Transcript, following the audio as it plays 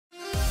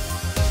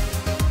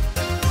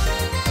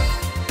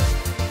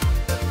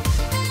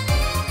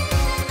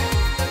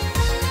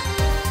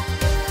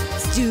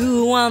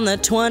you on the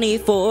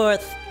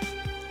 24th.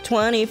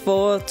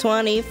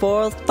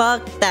 24th,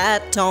 fuck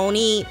that,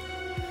 Tony.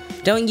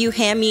 Don't you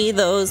hand me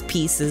those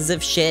pieces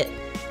of shit.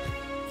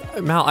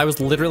 Mal, I was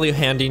literally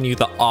handing you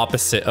the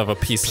opposite of a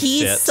piece of shit.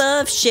 Piece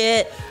of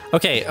shit.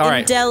 Okay, all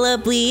right.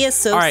 Indelibly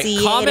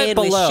associated comment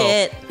below. with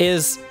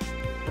shit.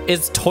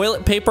 Is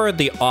toilet paper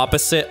the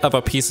opposite of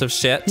a piece of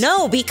shit?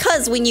 No,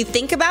 because when you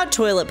think about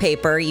toilet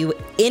paper, you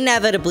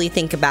inevitably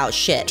think about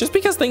shit. Just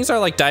because things are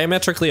like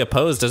diametrically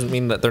opposed doesn't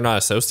mean that they're not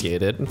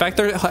associated. In fact,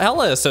 they're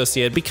hella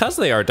associated because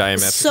they are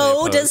diametrically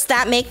opposed. Does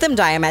that make them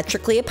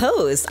diametrically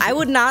opposed? I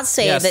would not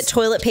say that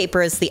toilet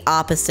paper is the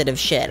opposite of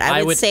shit.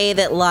 I would say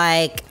that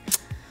like...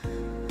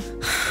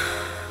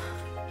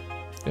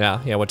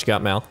 Yeah, what you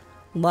got, Mal?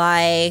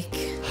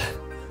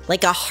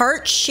 Like a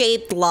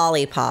heart-shaped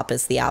lollipop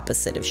is the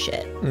opposite of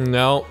shit.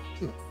 No,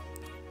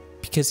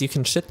 because you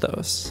can shit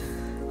those.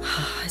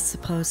 I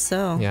suppose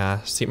so.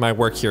 Yeah, see, my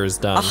work here is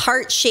done. A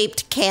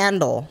heart-shaped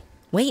candle.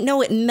 Wait,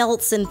 no, it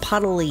melts and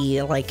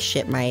puddly like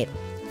shit might.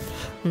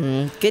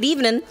 Good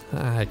evening.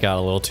 I got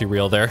a little too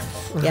real there.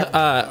 Yep.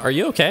 Are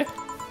you okay?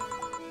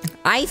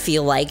 I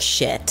feel like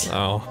shit.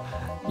 Oh,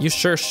 you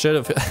sure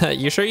should have.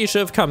 You sure you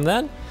should have come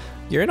then?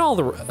 You're in all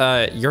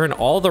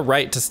the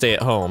right to stay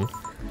at home.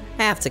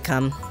 I have to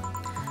come.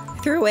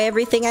 I threw away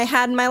everything I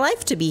had in my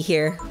life to be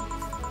here.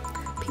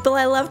 People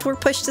I loved were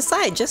pushed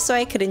aside just so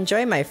I could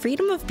enjoy my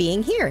freedom of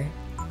being here.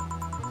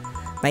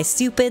 My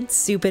stupid,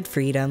 stupid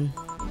freedom.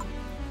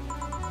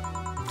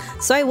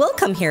 So I will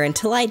come here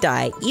until I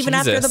die, even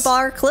after the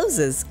bar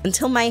closes,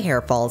 until my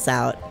hair falls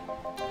out.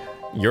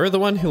 You're the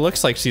one who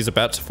looks like she's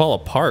about to fall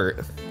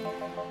apart.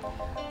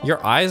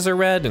 Your eyes are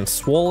red and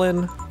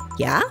swollen.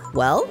 Yeah,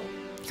 well,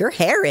 your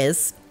hair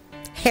is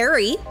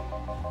hairy.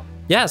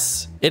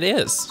 Yes, it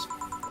is.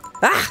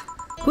 Ah!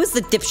 Who's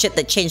the dipshit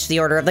that changed the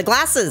order of the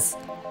glasses?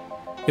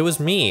 It was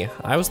me.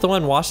 I was the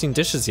one washing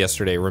dishes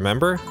yesterday,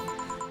 remember?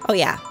 Oh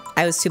yeah,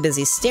 I was too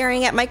busy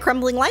staring at my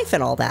crumbling life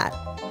and all that.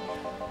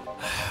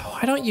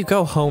 Why don't you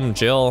go home,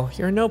 Jill?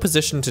 You're in no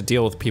position to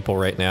deal with people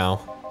right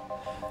now.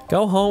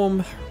 Go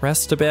home,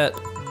 rest a bit.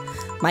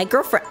 My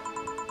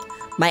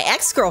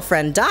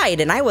ex-girlfriend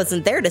died and I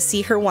wasn't there to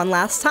see her one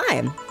last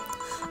time.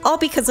 All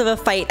because of a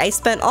fight I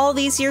spent all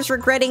these years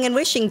regretting and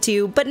wishing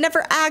to, but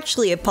never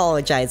actually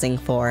apologizing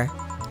for.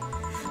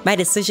 My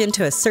decision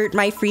to assert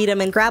my freedom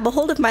and grab a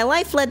hold of my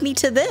life led me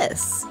to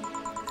this.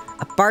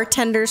 A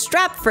bartender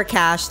strapped for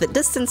cash that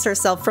distanced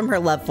herself from her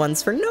loved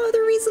ones for no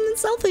other reason than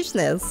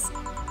selfishness.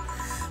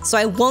 So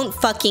I won't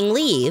fucking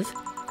leave.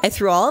 I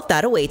threw all of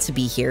that away to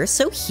be here,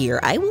 so here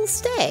I will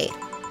stay.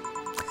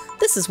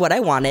 This is what I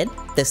wanted.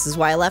 This is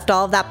why I left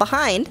all of that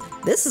behind.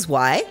 This is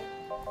why...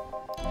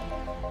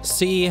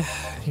 See,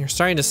 you're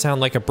starting to sound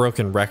like a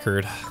broken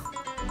record.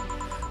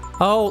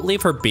 Oh,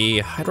 leave her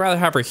be. I'd rather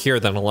have her here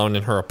than alone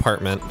in her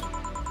apartment.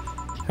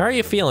 How are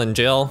you feeling,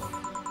 Jill?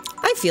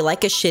 I feel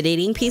like a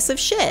shit-eating piece of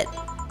shit.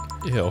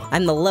 Ew.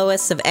 I'm the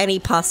lowest of any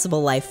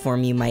possible life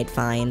form you might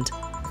find.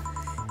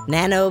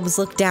 Nanobes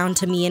look down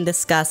to me in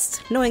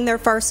disgust, knowing they're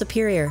far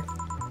superior.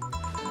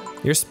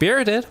 You're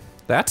spirited.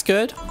 That's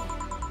good.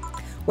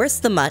 Where's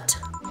the mutt?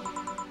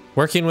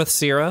 Working with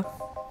Sierra.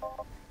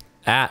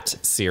 At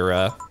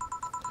Sierra.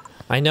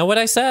 I know what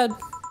I said.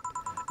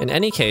 In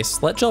any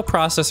case, let Jill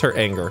process her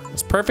anger.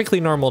 It's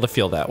perfectly normal to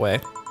feel that way.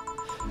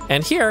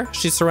 And here,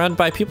 she's surrounded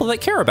by people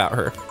that care about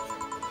her.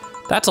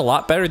 That's a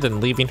lot better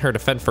than leaving her to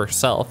fend for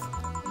herself.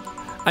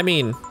 I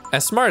mean,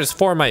 as smart as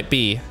 4 might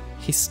be,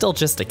 he's still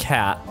just a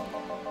cat.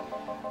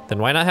 Then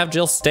why not have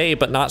Jill stay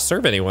but not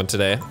serve anyone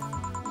today?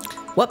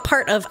 What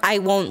part of I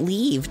won't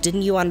leave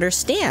didn't you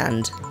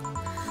understand?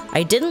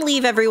 I didn't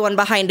leave everyone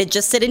behind to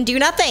just sit and do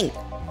nothing.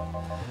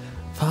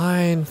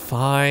 Fine,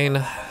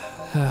 fine.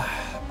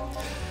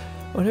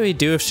 What do we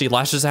do if she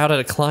lashes out at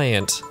a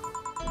client?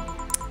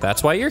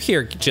 That's why you're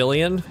here,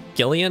 Gillian,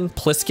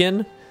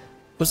 Pliskin.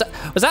 Was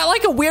that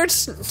like a weird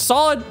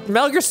solid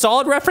Metal Gear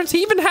Solid reference?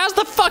 He even has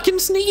the fucking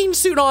sneaking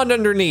suit on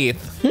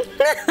underneath.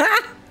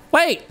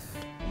 Wait,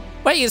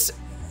 is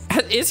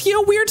he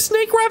a weird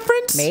Snake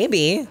reference?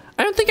 Maybe.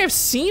 I don't think I've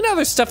seen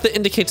other stuff that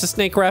indicates a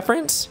Snake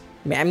reference.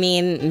 I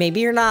mean,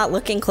 maybe you're not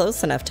looking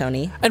close enough,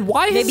 Tony. And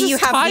why is his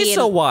tie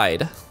so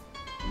wide?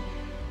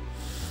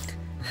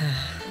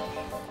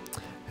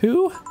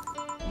 Who?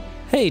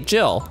 Hey,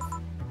 Jill.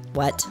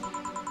 What?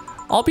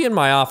 I'll be in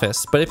my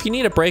office, but if you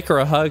need a break or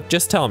a hug,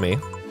 just tell me.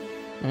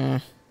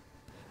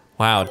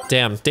 Wow,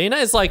 damn. Dana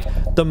is like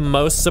the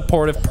most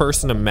supportive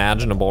person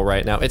imaginable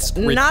right now. It's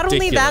ridiculous. Not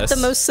only that, the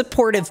most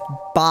supportive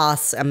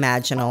boss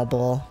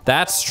imaginable.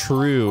 That's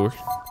true.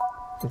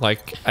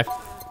 Like,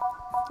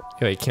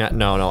 wait, can't,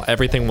 no,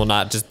 everything will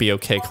not just be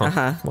okay.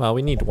 Well,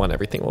 we need one,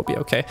 everything will be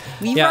okay.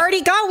 We've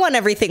already got one,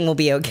 everything will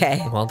be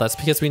okay. Well, that's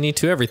because we need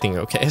 2 everything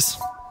okays.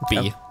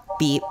 B. Oh,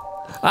 beep.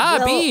 Ah,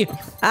 well, B.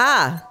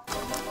 Ah.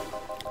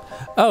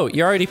 Oh,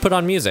 you already put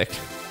on music.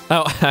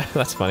 Oh,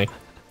 that's funny.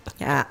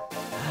 Yeah.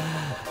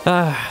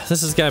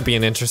 This is gonna be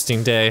an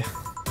interesting day.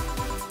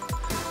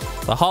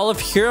 The Hall of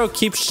Hero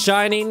keeps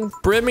shining,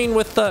 brimming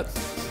with the...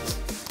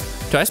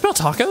 Do I smell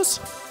tacos?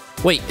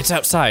 Wait, it's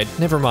outside.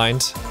 Never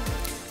mind.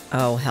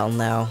 Oh, hell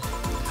no.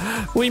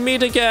 We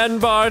meet again,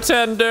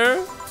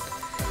 bartender.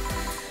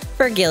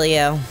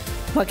 Virgilio,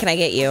 what can I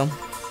get you?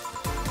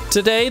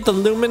 Today, the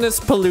luminous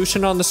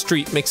pollution on the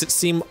street makes it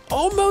seem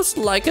almost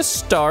like a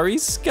starry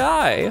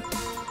sky.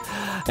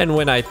 And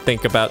when I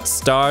think about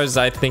stars,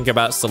 I think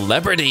about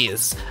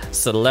celebrities.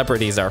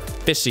 Celebrities are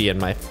fishy, and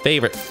my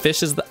favorite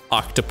fish is the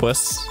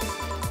octopus.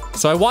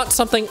 So I want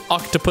something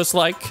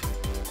octopus-like.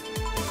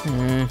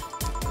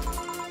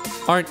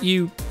 Aren't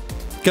you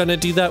gonna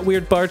do that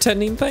weird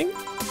bartending thing?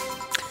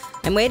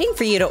 I'm waiting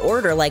for you to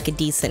order like a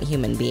decent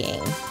human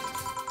being.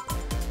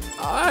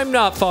 I'm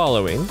not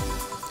following.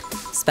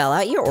 Spell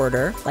out your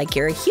order like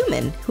you're a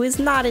human who is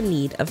not in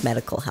need of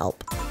medical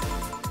help.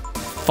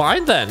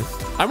 Fine then.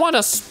 I want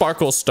a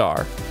sparkle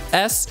star.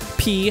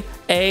 S-P-A-R-R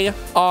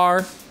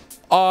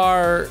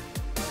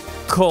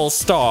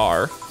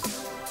star.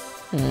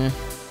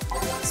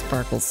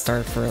 Sparkle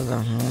star for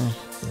the...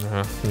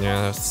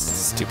 Yeah, that's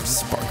stupid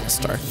sparkle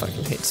star. I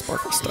fucking hate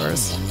sparkle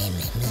stars.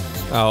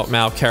 Oh,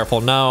 Mal, careful.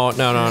 No.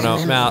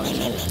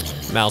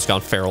 Mal's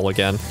gone feral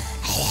again.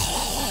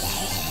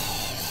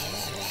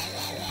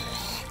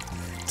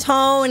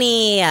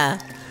 Tony!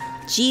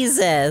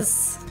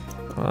 Jesus.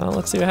 Well,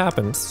 let's see what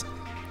happens.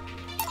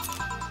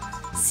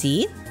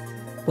 See?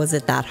 Was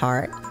it that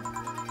hard?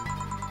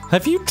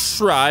 Have you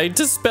tried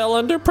to spell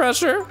under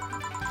pressure?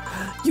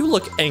 You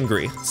look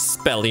angry,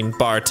 spelling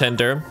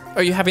bartender.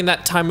 Are you having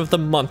that time of the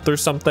month or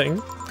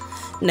something?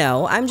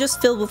 No, I'm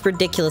just filled with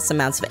ridiculous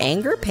amounts of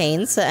anger,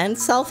 pain, and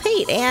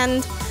self-hate,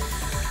 and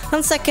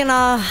on second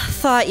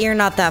thought, you're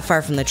not that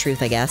far from the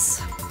truth, I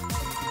guess.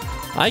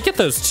 I get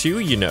those too,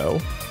 you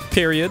know.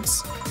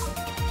 Periods.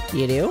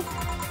 You do?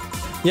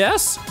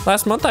 Yes,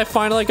 last month I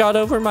finally got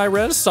over my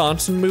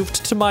renaissance and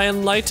moved to my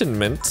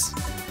enlightenment.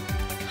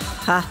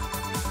 Ha.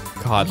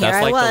 God, Here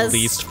that's I like the was,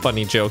 least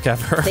funny joke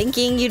ever.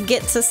 thinking you'd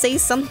get to say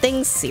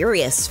something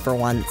serious for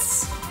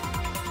once.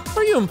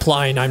 Are you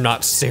implying I'm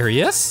not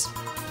serious?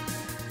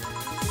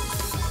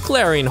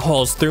 Glaring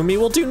holes through me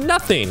will do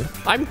nothing.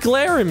 I'm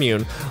glare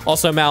immune.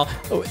 Also, Mal,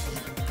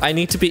 you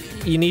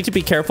need to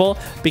be careful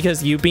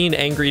because you being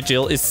angry,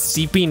 Jill, is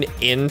seeping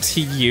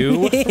into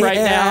you right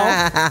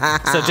now.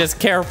 So just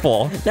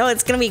careful. No,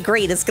 it's gonna be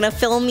great. It's gonna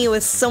fill me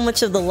with so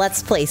much of the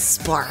Let's Play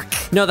spark.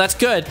 No, that's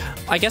good.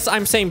 I guess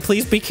I'm saying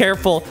please be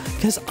careful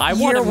because I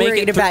want to make it. You're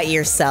worried about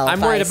yourself.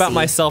 I'm worried about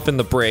myself in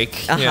the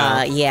break.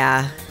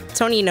 Yeah.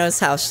 Tony knows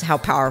how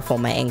powerful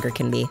my anger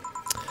can be.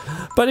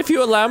 But if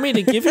you allow me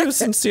to give you a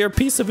sincere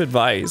piece of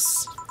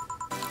advice.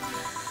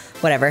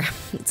 Whatever.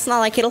 It's not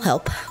like it'll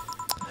help.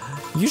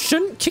 You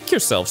shouldn't kick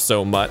yourself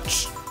so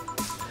much.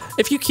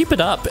 If you keep it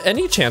up,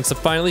 any chance of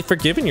finally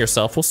forgiving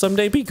yourself will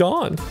someday be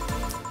gone.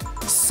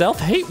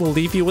 Self-hate will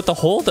leave you with a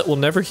hole that will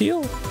never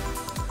heal.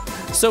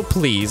 So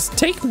please,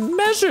 take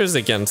measures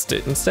against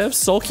it instead of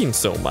sulking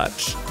so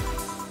much.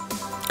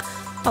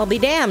 I'll be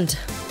damned.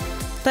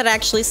 That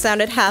actually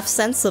sounded half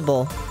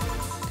sensible.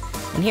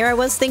 And here I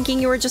was thinking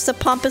you were just a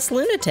pompous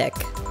lunatic.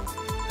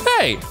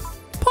 Hey,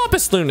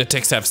 pompous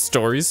lunatics have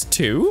stories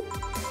too.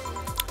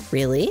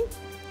 Really?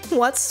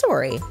 What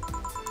story?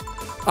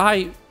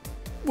 I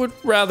would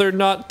rather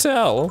not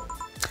tell.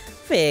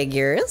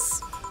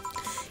 Figures.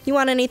 You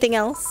want anything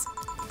else?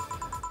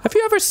 Have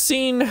you ever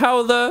seen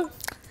how the...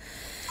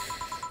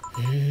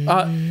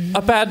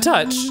 a bad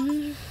touch?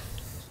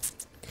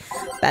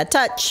 Bad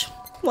touch.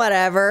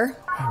 Whatever.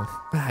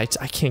 I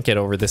can't get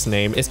over this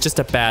name. It's just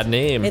a bad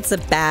name. It's a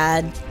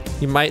bad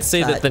You might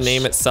say touch. that the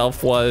name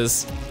itself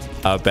was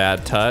a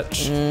bad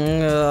touch.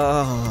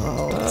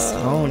 Oh,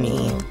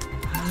 Tony.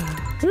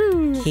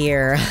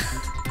 Here.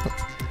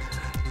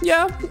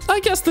 Yeah, I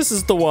guess this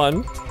is the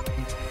one.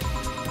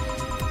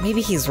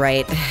 Maybe he's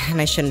right,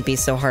 and I shouldn't be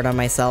so hard on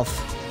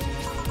myself.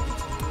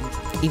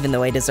 Even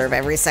though I deserve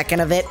every second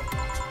of it.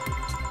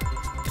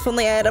 If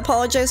only I had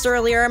apologized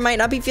earlier, I might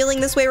not be feeling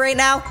this way right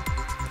now.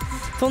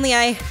 If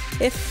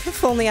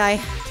only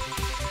I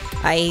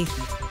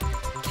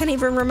can't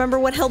even remember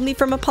what held me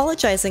from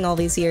apologizing all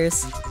these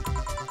years.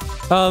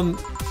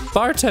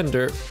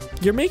 Bartender,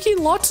 you're making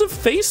lots of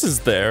faces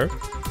there.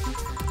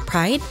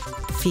 Pride?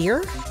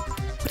 Fear?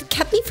 What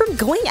kept me from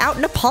going out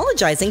and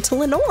apologizing to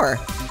Lenore?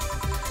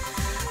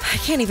 I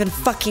can't even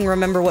fucking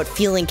remember what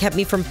feeling kept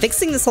me from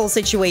fixing this whole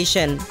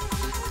situation.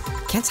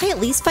 Can't I at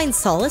least find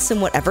solace in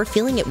whatever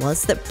feeling it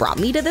was that brought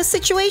me to this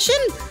situation?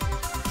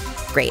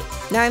 Great.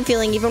 Now I'm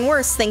feeling even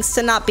worse thanks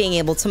to not being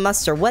able to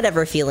muster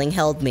whatever feeling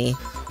held me.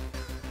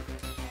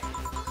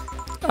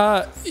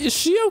 Is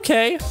she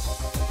okay?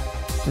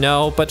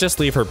 No, but just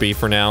leave her be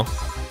for now.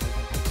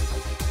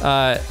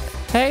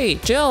 Hey,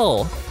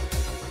 Jill.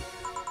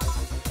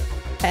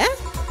 Eh?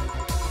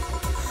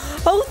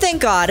 Oh,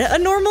 thank God, a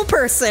normal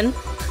person.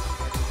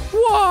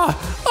 Whoa,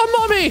 a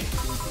mummy!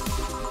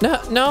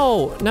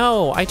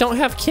 No, I don't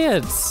have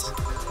kids.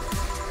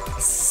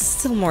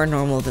 Still more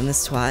normal than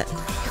this twat.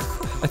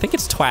 I think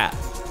it's twat.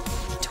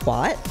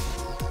 Twat?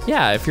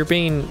 Yeah, if you're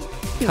being...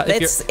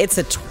 It's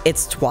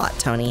twat,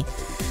 Tony.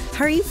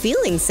 How are you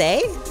feeling,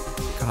 say?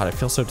 God, I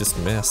feel so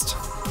dismissed.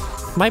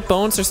 My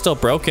bones are still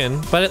broken,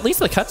 but at least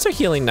the cuts are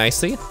healing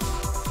nicely.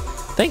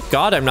 Thank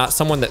God I'm not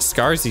someone that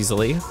scars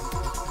easily.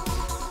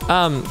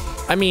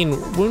 I mean,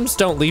 wounds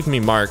don't leave me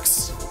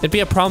marks. It'd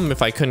be a problem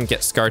if I couldn't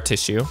get scar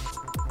tissue.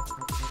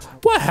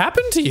 What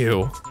happened to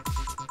you?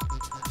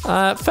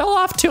 Fell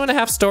off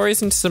 2.5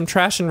 stories into some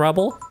trash and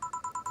rubble.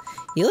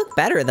 You look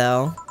better,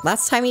 though.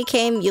 Last time you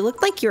came, you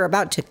looked like you were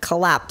about to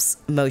collapse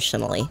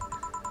emotionally.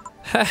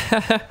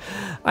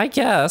 I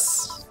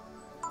guess.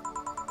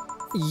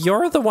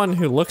 You're the one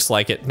who looks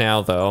like it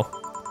now, though.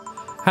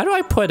 How do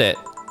I put it?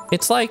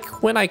 It's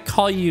like when I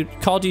called you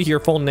your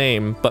full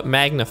name, but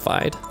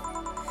magnified.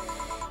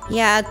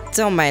 Yeah,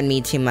 don't mind me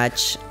too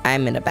much.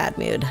 I'm in a bad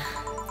mood.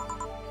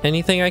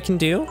 Anything I can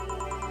do?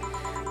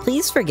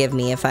 Please forgive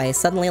me if I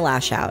suddenly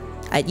lash out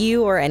at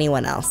you or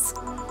anyone else.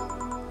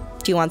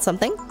 Do you want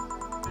something?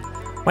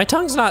 My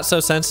tongue's not so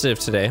sensitive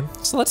today,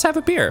 so let's have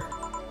a beer.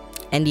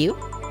 And you?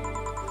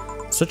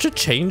 Such a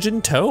change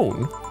in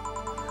tone.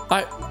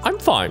 I'm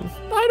fine.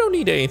 I don't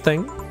need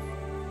anything.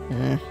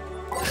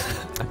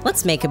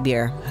 Let's make a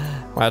beer.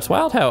 Wow, it's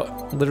wild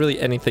how literally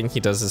anything he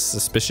does is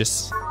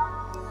suspicious.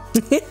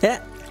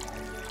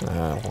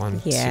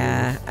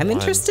 Yeah, I'm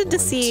interested to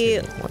see,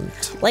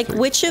 like,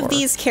 which of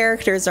these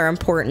characters are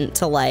important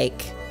to,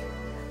 like,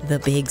 the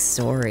big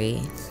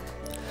story.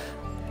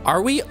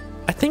 Are we?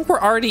 I think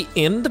we're already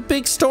in the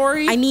big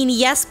story. I mean,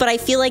 yes, but I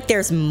feel like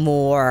there's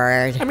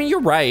more. I mean, you're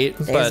right,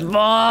 There's but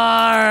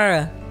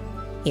more.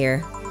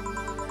 Here.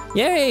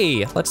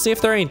 Yay! Let's see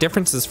if there are any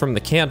differences from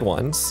the canned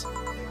ones.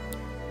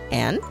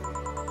 And?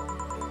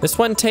 This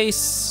one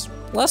tastes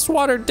less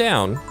watered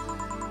down.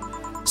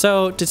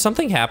 So, did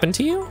something happen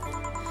to you?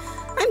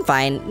 I'm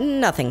fine.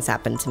 Nothing's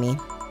happened to me.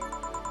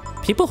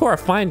 People who are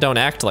fine don't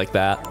act like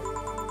that.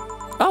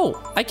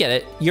 Oh, I get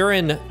it. You're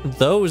in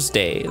those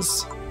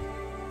days.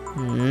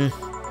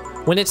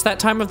 When it's that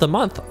time of the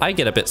month, I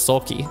get a bit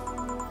sulky.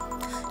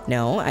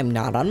 No, I'm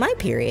not on my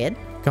period.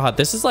 God,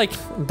 this is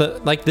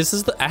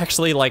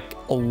actually like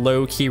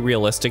low-key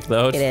realistic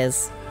though. It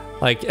is.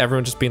 Like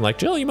everyone just being like,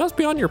 Jill, you must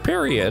be on your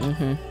period.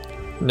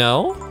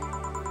 No?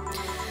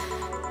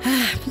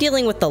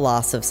 Dealing with the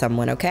loss of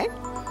someone, okay?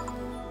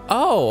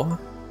 Oh.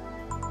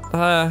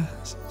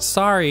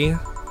 Sorry.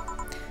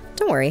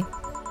 Don't worry.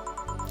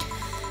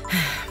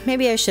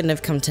 Maybe I shouldn't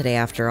have come today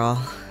after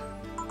all.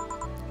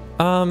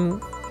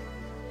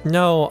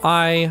 No,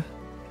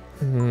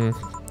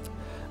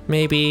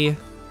 maybe.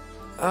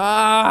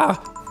 Are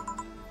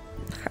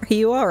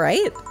you all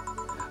right?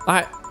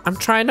 I'm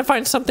trying to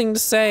find something to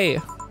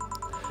say.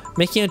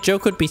 Making a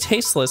joke would be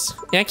tasteless.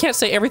 And I can't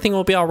say everything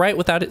will be all right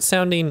without it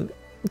sounding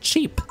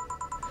cheap.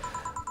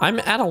 I'm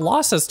at a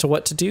loss as to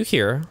what to do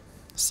here.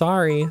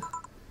 Sorry.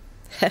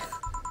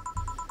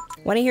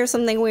 Want to hear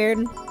something weird?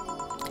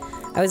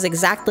 I was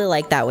exactly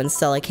like that when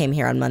Stella came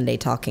here on Monday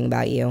talking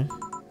about you.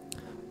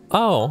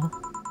 Oh.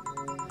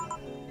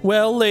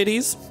 Well,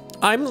 ladies,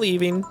 I'm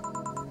leaving.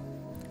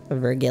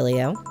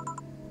 Virgilio?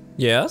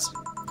 Yes?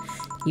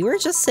 You were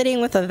just sitting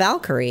with a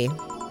Valkyrie.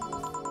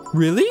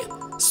 Really?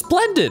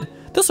 Splendid!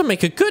 This will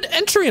make a good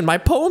entry in my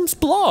poems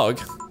blog.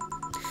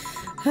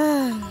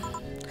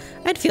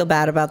 I'd feel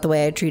bad about the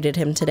way I treated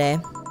him today.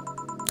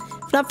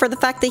 If not for the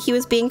fact that he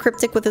was being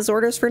cryptic with his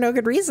orders for no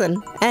good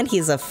reason. And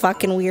he's a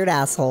fucking weird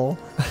asshole.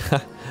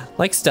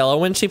 Like Stella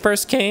when she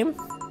first came?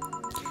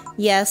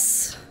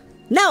 Yes.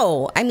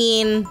 No, I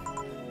mean...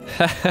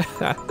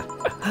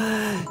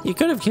 You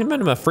could have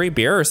given him a free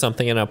beer or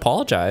something and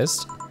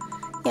apologized.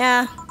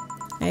 Yeah,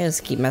 I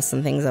just keep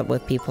messing things up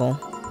with people.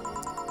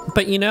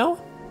 But you know,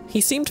 he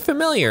seemed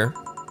familiar.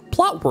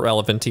 Plot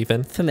relevant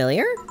even.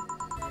 Familiar?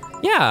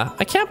 Yeah,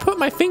 I can't put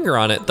my finger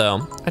on it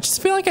though. I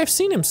just feel like I've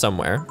seen him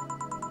somewhere.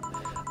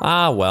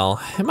 Ah,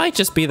 well, it might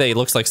just be that he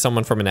looks like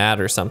someone from an ad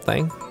or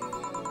something.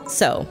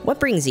 So, what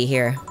brings you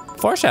here?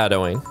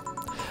 Foreshadowing.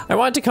 I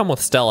wanted to come with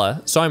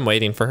Stella, so I'm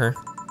waiting for her.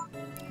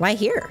 Why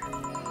here?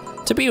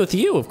 To be with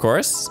you, of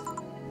course.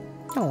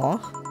 Aw.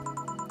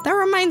 That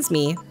reminds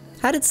me.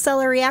 How did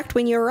Stella react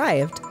when you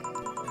arrived?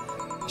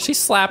 She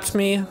slapped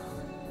me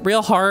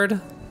real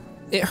hard.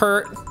 It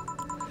hurt.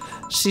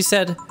 She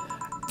said,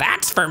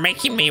 "That's for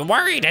making me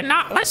worried and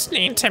not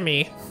listening to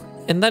me."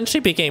 And then she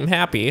became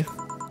happy.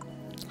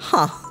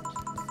 Huh.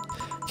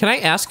 Can I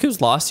ask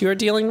whose loss you are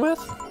dealing with?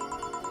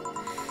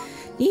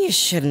 You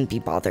shouldn't be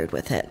bothered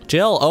with it.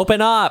 Jill,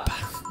 open up.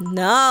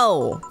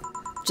 No.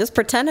 Just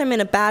pretend I'm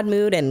in a bad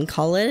mood and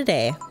call it a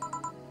day.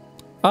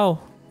 Oh,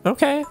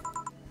 okay.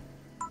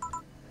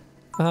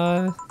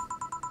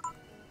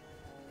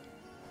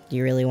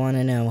 You really want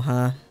to know,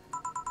 huh?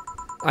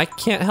 I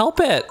can't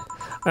help it.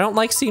 I don't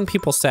like seeing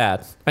people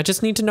sad. I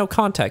just need to know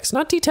context,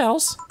 not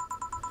details.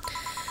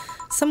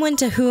 Someone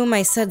to whom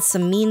I said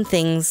some mean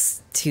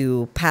things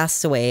to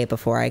passed away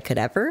before I could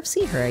ever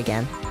see her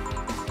again.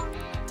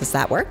 Does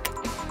that work?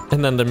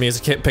 And then the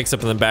music picks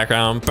up in the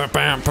background.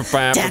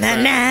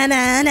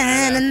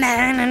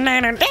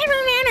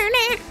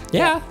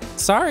 Yeah,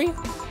 sorry.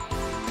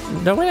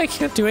 No way I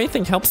can't do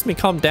anything helps me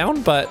calm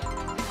down, but...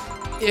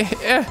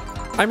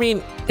 I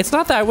mean, it's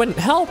not that I wouldn't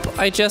help,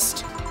 I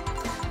just...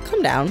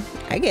 Calm down.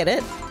 I get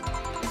it.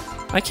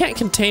 I can't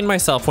contain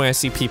myself when I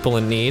see people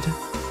in need.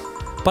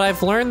 But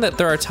I've learned that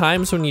there are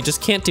times when you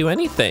just can't do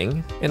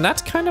anything, and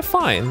that's kind of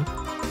fine.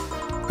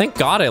 Thank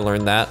God I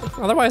learned that.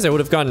 Otherwise, I would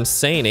have gone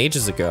insane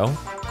ages ago.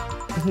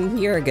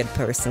 You're a good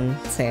person,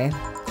 say.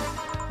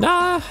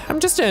 Nah, I'm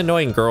just an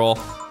annoying girl.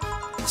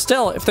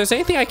 Still, if there's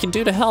anything I can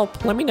do to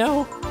help, let me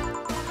know.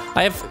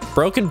 I have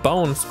broken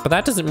bones, but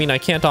that doesn't mean I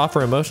can't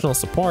offer emotional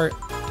support.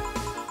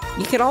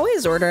 You could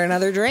always order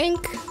another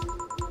drink.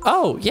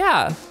 Oh,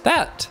 yeah,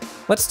 that.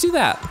 Let's do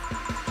that.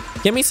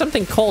 Give me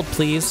something cold,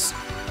 please.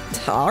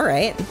 All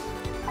right.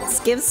 Let's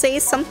give Say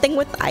something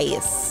with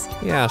ice.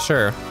 Yeah,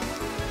 sure.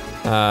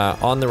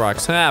 On the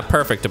rocks. Ah,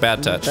 perfect. A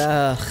bad touch.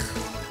 Ugh.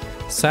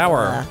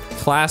 Sour.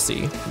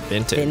 Classy.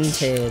 Vintage.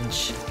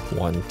 Vintage.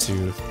 1,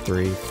 2,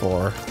 3,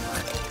 4.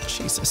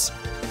 Jesus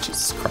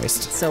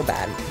Christ. So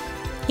bad.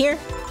 Here.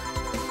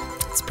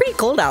 It's pretty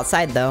cold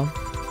outside, though.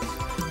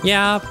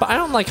 Yeah, but I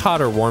don't like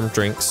hot or warm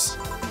drinks.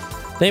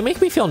 They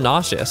make me feel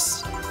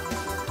nauseous.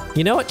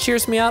 You know what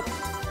cheers me up?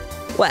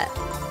 What?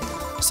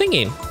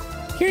 Singing.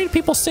 Hearing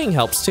people sing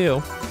helps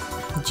too.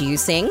 Do you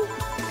sing?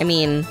 I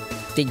mean,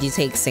 did you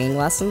take singing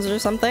lessons or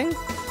something?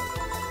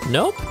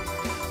 Nope.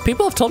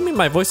 People have told me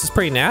my voice is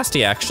pretty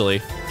nasty,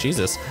 actually.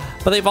 Jesus.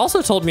 But they've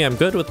also told me I'm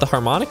good with the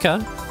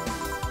harmonica.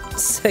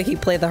 So you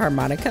play the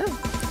harmonica?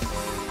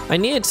 I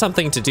needed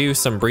something to do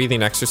some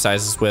breathing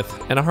exercises with,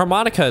 and a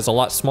harmonica is a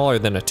lot smaller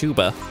than a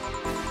tuba.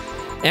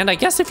 And I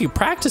guess if you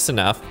practice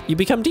enough, you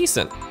become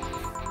decent.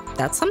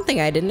 That's something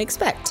I didn't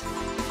expect.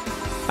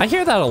 I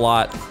hear that a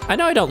lot. I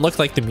know I don't look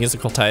like the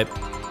musical type.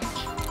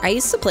 I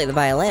used to play the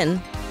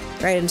violin,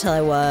 right until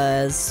I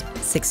was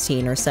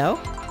 16 or so.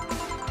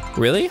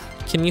 Really?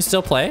 Can you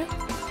still play?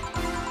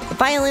 The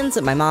violin's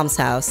at my mom's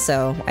house,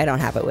 so I don't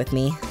have it with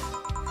me.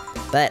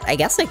 But I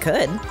guess I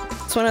could.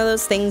 It's one of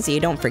those things you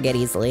don't forget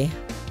easily.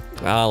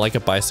 Ah, like a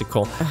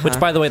bicycle. Which,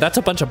 by the way, that's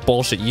a bunch of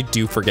bullshit. You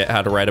do forget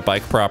how to ride a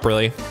bike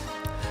properly.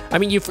 I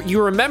mean,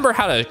 you remember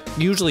how to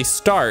usually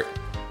start,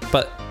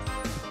 but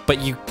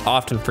you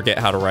often forget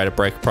how to ride a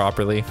bike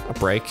properly. A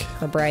brake.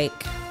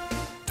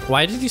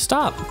 Why did you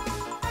stop?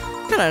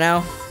 I don't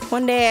know.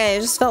 One day I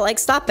just felt like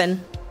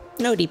stopping.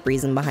 No deep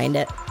reason behind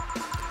it.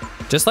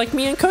 Just like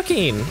me and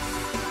cooking.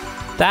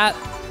 That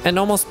and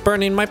almost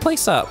burning my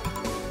place up.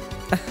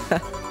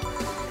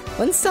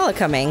 When's Stella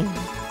coming?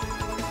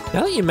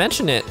 Now that you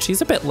mention it,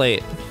 she's a bit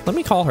late. Let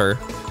me call her.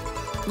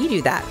 You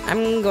do that.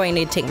 I'm going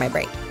to take my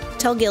break.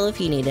 Tell Gil if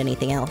you need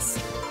anything else.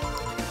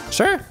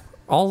 Sure.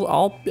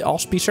 I'll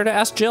be sure to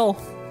ask Jill.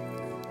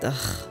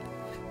 Ugh.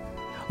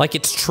 Like,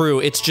 it's true.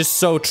 It's just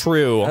so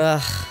true.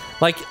 Ugh.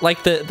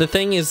 Like the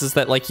thing is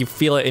that like you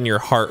feel it in your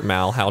heart,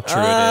 Mal, how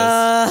true it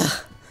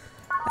is.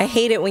 I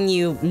hate it when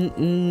you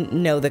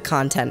know the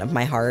content of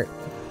my heart,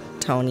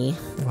 Tony.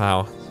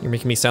 Wow, you're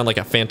making me sound like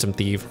a phantom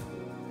thief.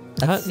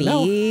 A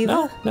thief?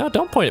 No,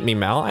 don't point at me,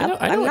 Mal. I know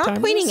I'm what not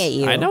time pointing it is. at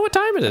you. I know what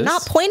time it is. I'm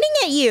not pointing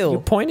at you. You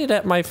pointed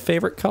at my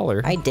favorite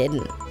color. I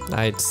didn't.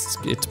 It's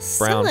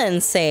brown. Stella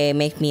and Say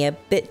make me a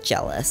bit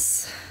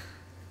jealous.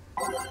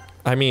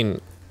 I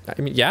mean,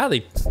 yeah,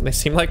 they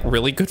seem like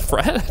really good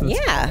friends.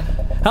 Yeah.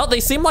 Hell,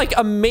 they seem like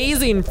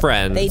amazing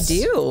friends. They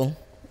do.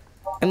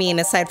 I mean,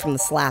 aside from the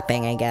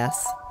slapping, I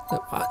guess.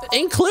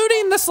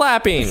 Including the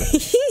slapping.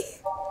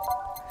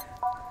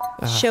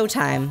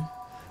 Showtime.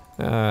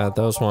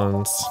 Those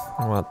ones.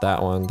 I want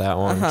that one.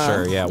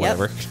 Sure, yeah,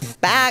 whatever.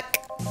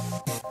 Back.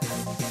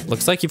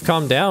 Looks like you've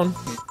calmed down.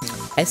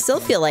 I still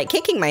feel like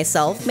kicking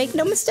myself, make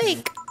no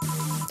mistake.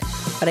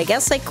 But I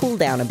guess I cooled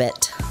down a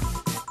bit.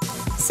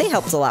 Say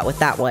helps a lot with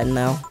that one,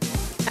 though.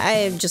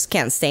 I just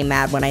can't stay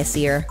mad when I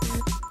see her.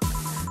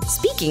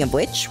 Speaking of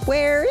which,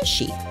 where is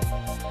she?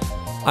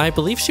 I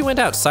believe she went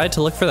outside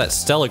to look for that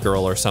Stella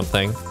girl or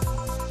something.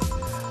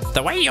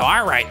 The way you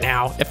are right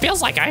now, it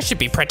feels like I should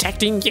be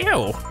protecting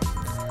you.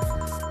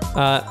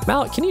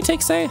 Mal, can you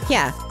take Say?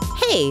 Yeah.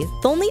 Hey,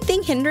 the only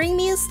thing hindering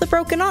me is the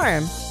broken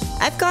arm.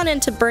 I've gone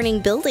into burning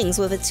buildings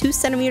with a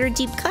 2-centimeter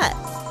deep cut.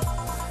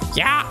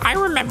 Yeah, I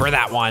remember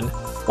that one.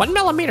 1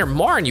 millimeter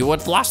more and you would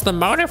have lost the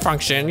motor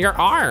function in your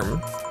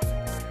arm.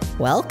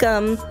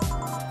 Welcome.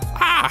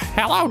 Ah,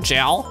 hello,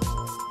 Jill.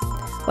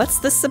 What's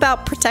this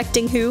about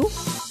protecting who?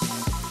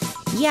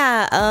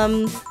 Yeah,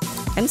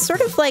 I'm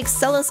sort of like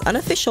Stella's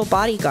unofficial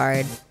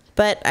bodyguard,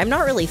 but I'm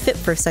not really fit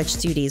for such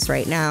duties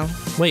right now.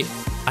 Wait,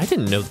 I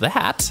didn't know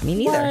that. Me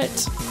neither.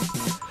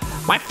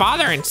 What? My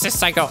father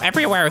insists I go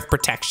everywhere with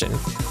protection,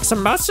 so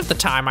most of the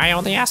time I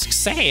only ask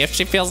Say if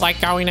she feels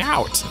like going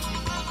out.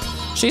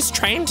 She's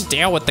trained to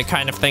deal with the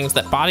kind of things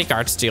that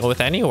bodyguards deal with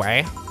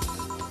anyway.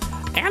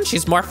 And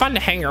she's more fun to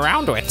hang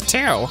around with,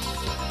 too.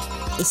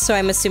 So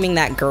I'm assuming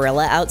that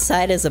gorilla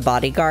outside is a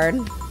bodyguard?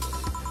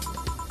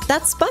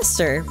 That's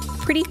Buster.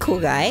 Pretty cool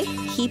guy.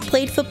 He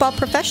played football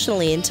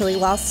professionally until he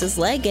lost his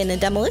leg in a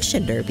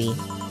demolition derby.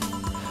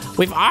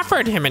 We've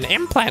offered him an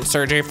implant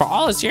surgery for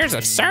all his years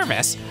of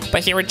service,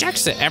 but he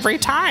rejects it every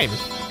time.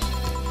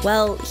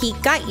 Well, he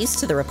got used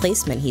to the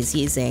replacement he's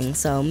using,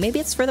 so maybe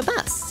it's for the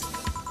best.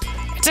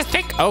 It's a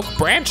thick oak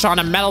branch on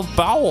a metal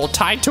bowl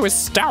tied to his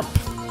stump.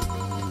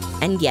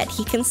 And yet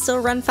he can still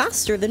run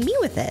faster than me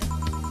with it.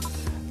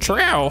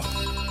 True.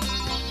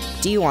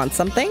 Do you want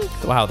something?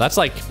 Wow, that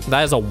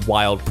is a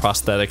wild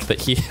prosthetic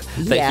that he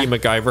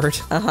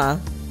MacGyvered.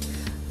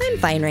 I'm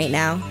fine right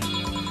now.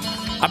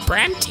 A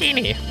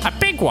brandtini, a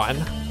big one.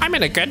 I'm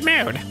in a good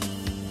mood.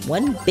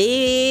 One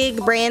big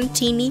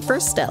brandtini for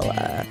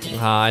Stella.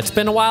 It's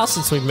been a while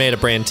since we've made a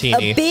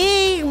brandtini. A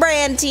big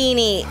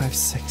brandtini. 5,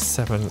 6,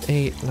 7,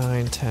 8,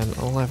 9, 10,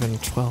 11,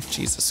 12.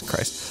 Jesus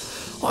Christ.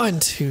 1,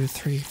 2,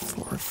 3,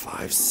 4,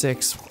 5,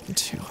 6. 1,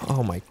 2.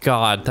 Oh my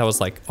God, that was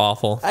like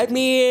awful. I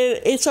mean,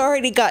 it's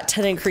already got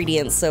 10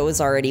 ingredients, so it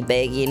was already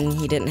big, and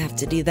you didn't have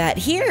to do that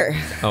here.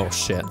 Oh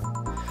shit.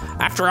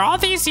 After all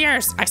these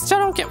years, I still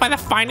don't get why the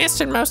finest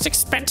and most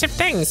expensive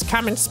things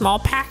come in small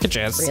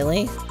packages.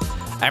 Really?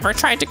 Ever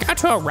tried to go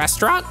to a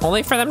restaurant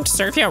only for them to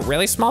serve you a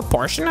really small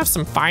portion of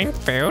some fine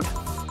food?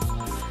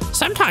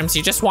 Sometimes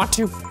you just want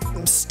to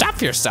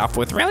stuff yourself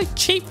with really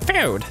cheap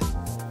food.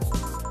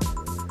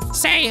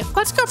 Say,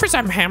 let's go for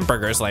some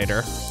hamburgers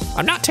later.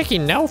 I'm not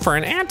taking no for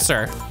an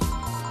answer.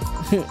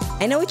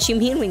 I know what you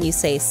mean when you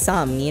say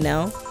some, you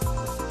know?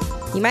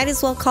 You might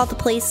as well call the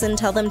place and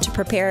tell them to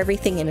prepare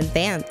everything in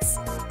advance.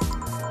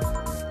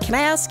 Can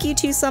I ask you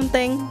two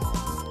something?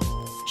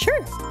 Sure.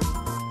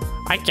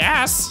 I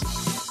guess.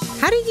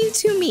 How did you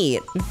two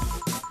meet?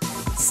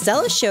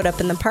 Stella showed up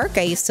in the park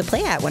I used to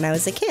play at when I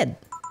was a kid.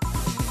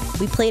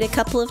 We played a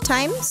couple of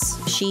times.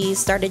 She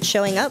started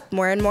showing up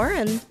more and more,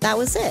 and that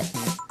was it.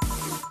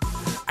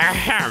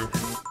 Ahem.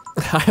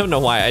 I don't know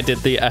why I did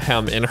the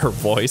ahem in her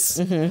voice.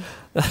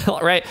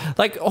 Right?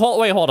 Like,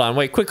 hold on.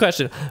 Wait, quick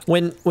question.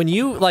 When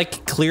you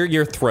like clear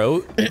your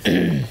throat.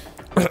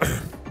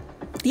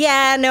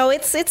 Yeah, no,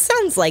 it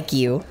sounds like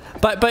you.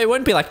 But it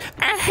wouldn't be like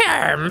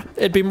ahem.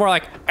 It'd be more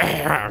like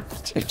ahem.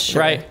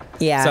 Sure. Right?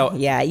 Yeah, So,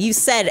 yeah. You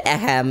said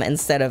ahem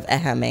instead of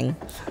ahemming.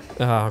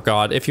 oh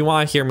God, if you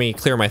want to hear me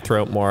clear my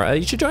throat more,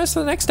 you should join us for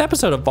the next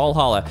episode of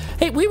Valhalla.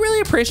 Hey, we really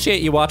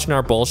appreciate you watching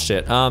our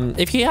bullshit.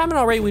 If you haven't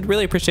already, we'd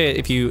really appreciate it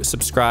if you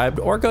subscribed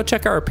or go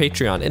check out our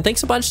Patreon. And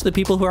thanks a bunch to the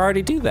people who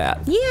already do that.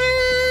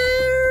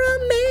 You're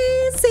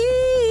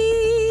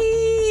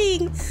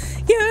amazing.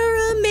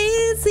 You're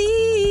amazing.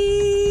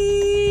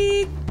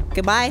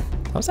 Goodbye.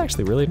 That was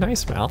actually really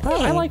nice, Mal.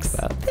 I liked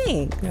that.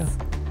 Thanks. Yeah.